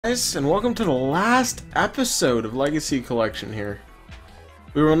Guys, and welcome to the last episode of Legacy Collection here.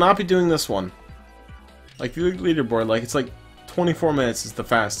 We will not be doing this one. Like the leaderboard, like it's like 24 minutes is the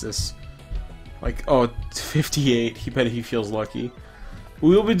fastest. Like, oh, 58, he bet he feels lucky.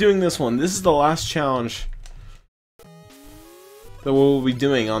 We will be doing this one. This is the last challenge that we'll be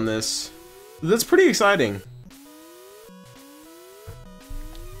doing on this. That's pretty exciting.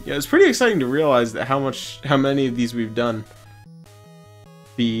 Yeah, it's pretty exciting to realize that how many of these we've done.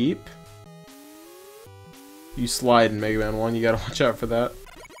 Beep. You slide in Mega Man 1, you gotta watch out for that.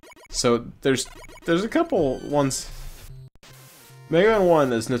 So there's a couple ones. Mega Man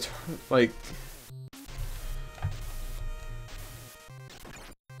 1 is like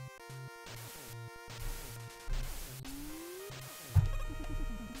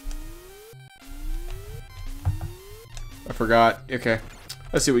I forgot. Okay.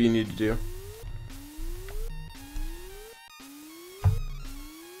 Let's see what you need to do.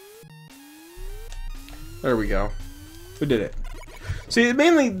 There we go. We did it. See,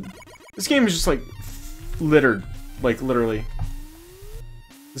 mainly, this game is just like littered. Like, literally.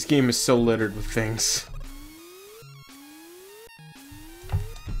 This game is so littered with things.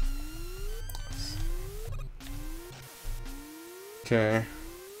 Okay.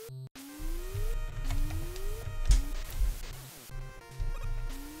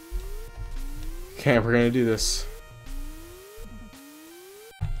 Okay, we're gonna do this.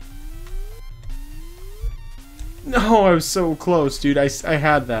 No, I was so close, dude. I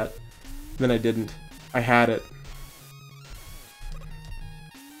had that. Then I didn't. I had it.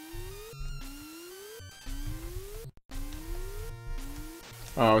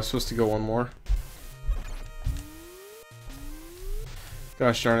 Oh, I was supposed to go one more.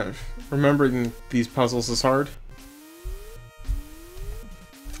 Gosh darn it. Remembering these puzzles is hard.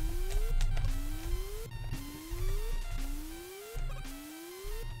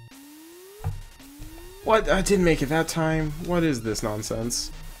 What? I didn't make it that time. What is this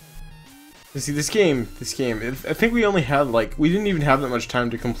nonsense? You see, this game, I think we only had, like, we didn't even have that much time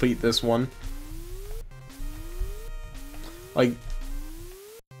to complete this one. Like,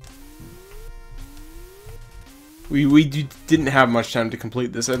 we didn't have much time to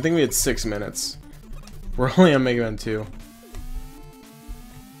complete this. I think we had 6 minutes. We're only on Mega Man 2. Okay,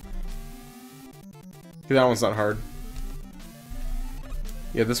 that one's not hard.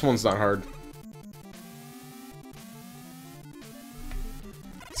 Yeah, this one's not hard.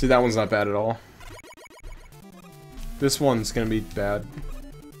 See, that one's not bad at all. This one's gonna be bad.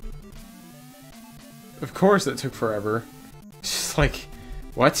 Of course it took forever. Just like,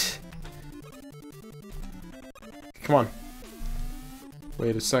 what? Come on.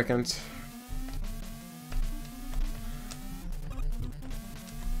 Wait a second.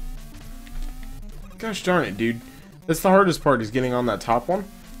 Gosh darn it, dude. That's the hardest part, is getting on that top one,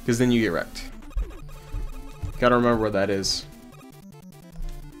 because then you get wrecked. Gotta remember where that is.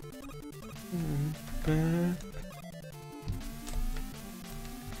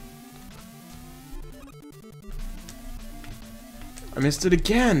 I missed it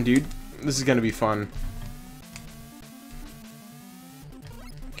again, dude. This is gonna be fun.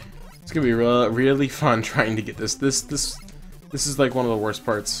 It's gonna be really fun trying to get this. This is like one of the worst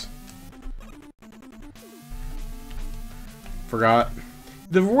parts. Forgot.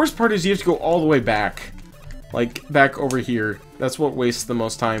 The worst part is you have to go all the way back. Like, back over here. That's what wastes the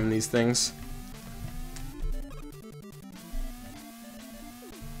most time in these things.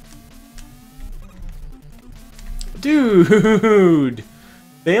 Dude!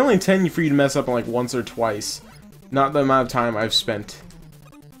 They only intend for you to mess up on like once or twice. Not the amount of time I've spent.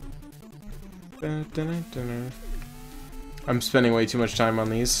 I'm spending way too much time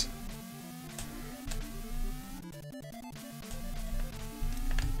on these.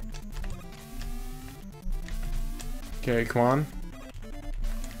 Okay, come on.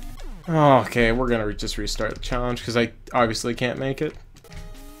 Oh, okay, we're gonna just restart the challenge because I obviously can't make it.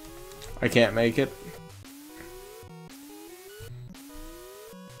 I can't make it.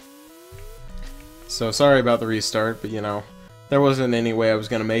 So sorry about the restart, but you know, there wasn't any way I was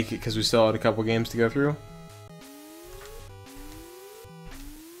gonna make it because we still had a couple games to go through.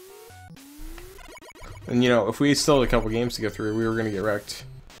 And you know, if we still had a couple games to go through, we were gonna get wrecked.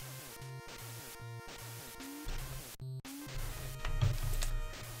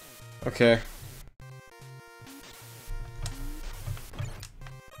 Okay.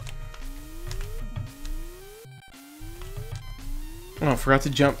 Oh, I forgot to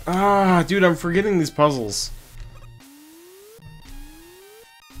jump. Ah, dude, I'm forgetting these puzzles.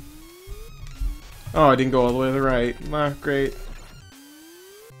 Oh, I didn't go all the way to the right. Ah, great.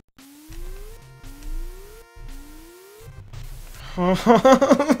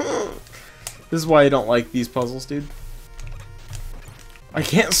 This is why I don't like these puzzles, dude. I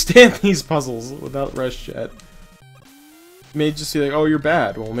can't stand these puzzles without Rush Jet. You may just be like, oh, you're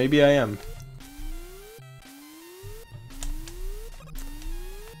bad. Well, maybe I am.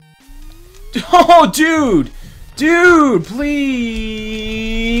 Oh, dude! Dude, please!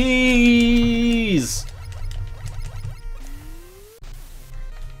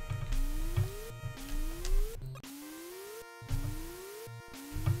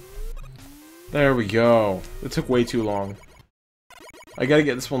 There we go. It took way too long. I gotta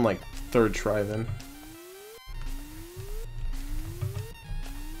get this one like third try then.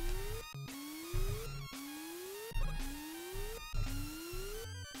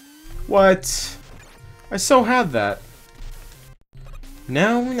 What? I so had that.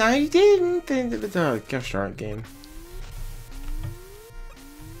 No, I didn't. Gosh darn game.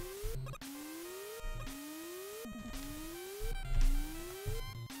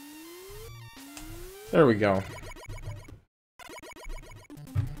 There we go.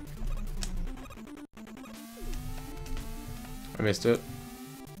 I missed it.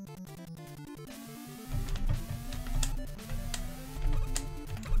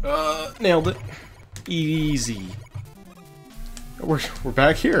 Nailed it. Easy. We're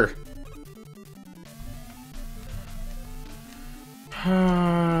back here.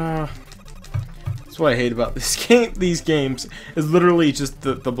 That's what I hate about this game. These games is literally just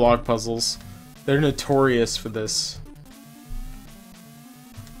the block puzzles. They're notorious for this.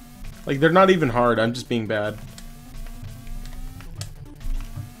 Like, they're not even hard. I'm just being bad.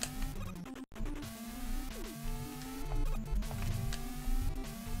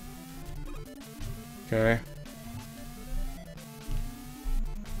 Okay.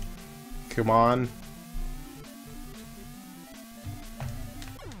 Come on.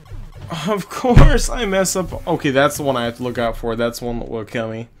 Of course I mess up. Okay, that's the one I have to look out for. That's the one that will kill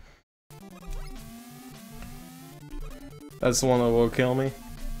me. That's the one that will kill me.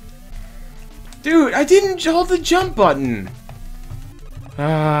 Dude, I didn't hold the jump button.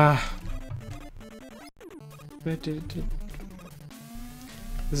 This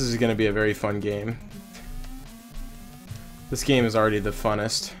is gonna be a very fun game. This game is already the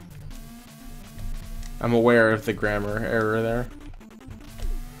funnest. I'm aware of the grammar error there.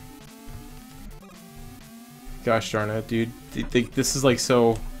 Gosh darn it, dude. This is like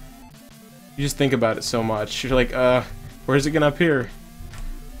so... You just think about it so much. You're like, where's it gonna appear?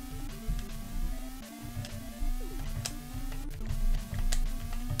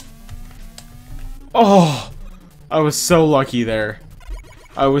 Oh! I was so lucky there.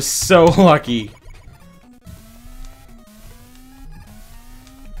 I was so lucky.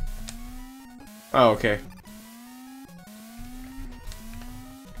 Oh, okay.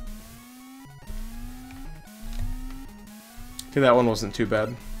 Okay, that one wasn't too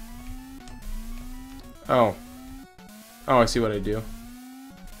bad. Oh. Oh, I see what I do.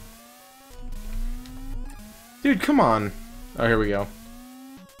 Dude, come on. Oh, here we go.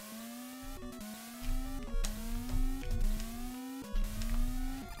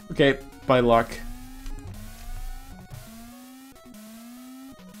 Okay, by luck.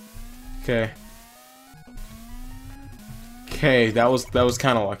 Okay. Okay, that was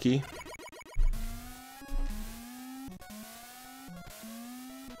kind of lucky.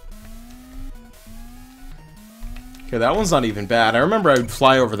 Okay, that one's not even bad. I remember I would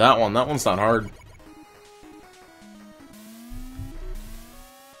fly over that one. That one's not hard.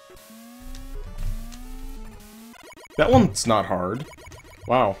 That one's not hard.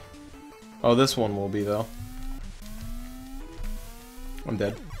 Wow. Oh, this one will be, though. I'm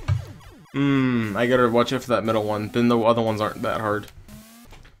dead. I gotta watch out for that middle one. Then the other ones aren't that hard.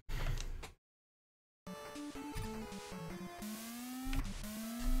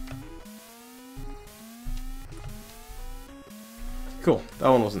 Cool. That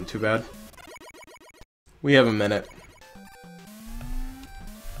one wasn't too bad. We have a minute.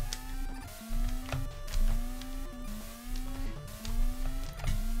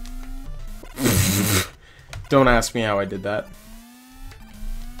 Don't ask me how I did that.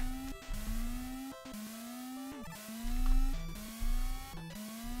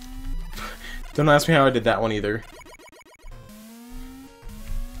 Don't ask me how I did that one either.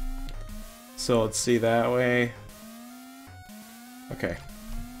 So let's see that way. Okay.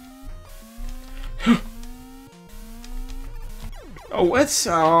 Oh, that's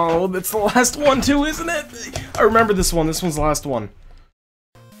the last one too, isn't it? I remember this one. This one's the last one.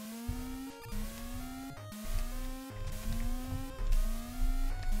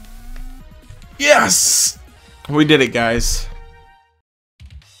 Yes! We did it, guys.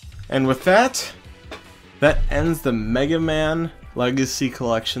 And with that, that ends the Mega Man Legacy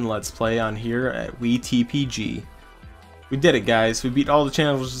Collection Let's Play on here at WeTPG. We did it, guys. We beat all the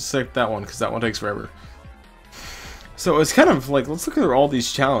challenges except that one, because that one takes forever. So it's kind of like, let's look at all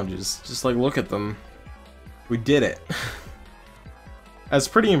these challenges. Just like look at them. We did it. That's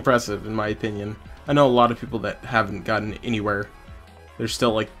pretty impressive, in my opinion. I know a lot of people that haven't gotten anywhere. They're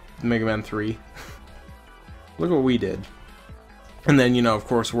still like Mega Man 3. Look what we did. And then, you know, of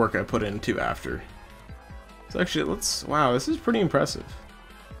course, work I put in too after. So actually, wow, this is pretty impressive.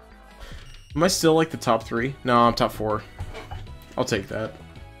 Am I still like the top 3? No, I'm top 4. I'll take that.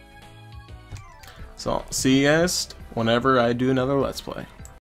 So I'll see you guys whenever I do another Let's Play.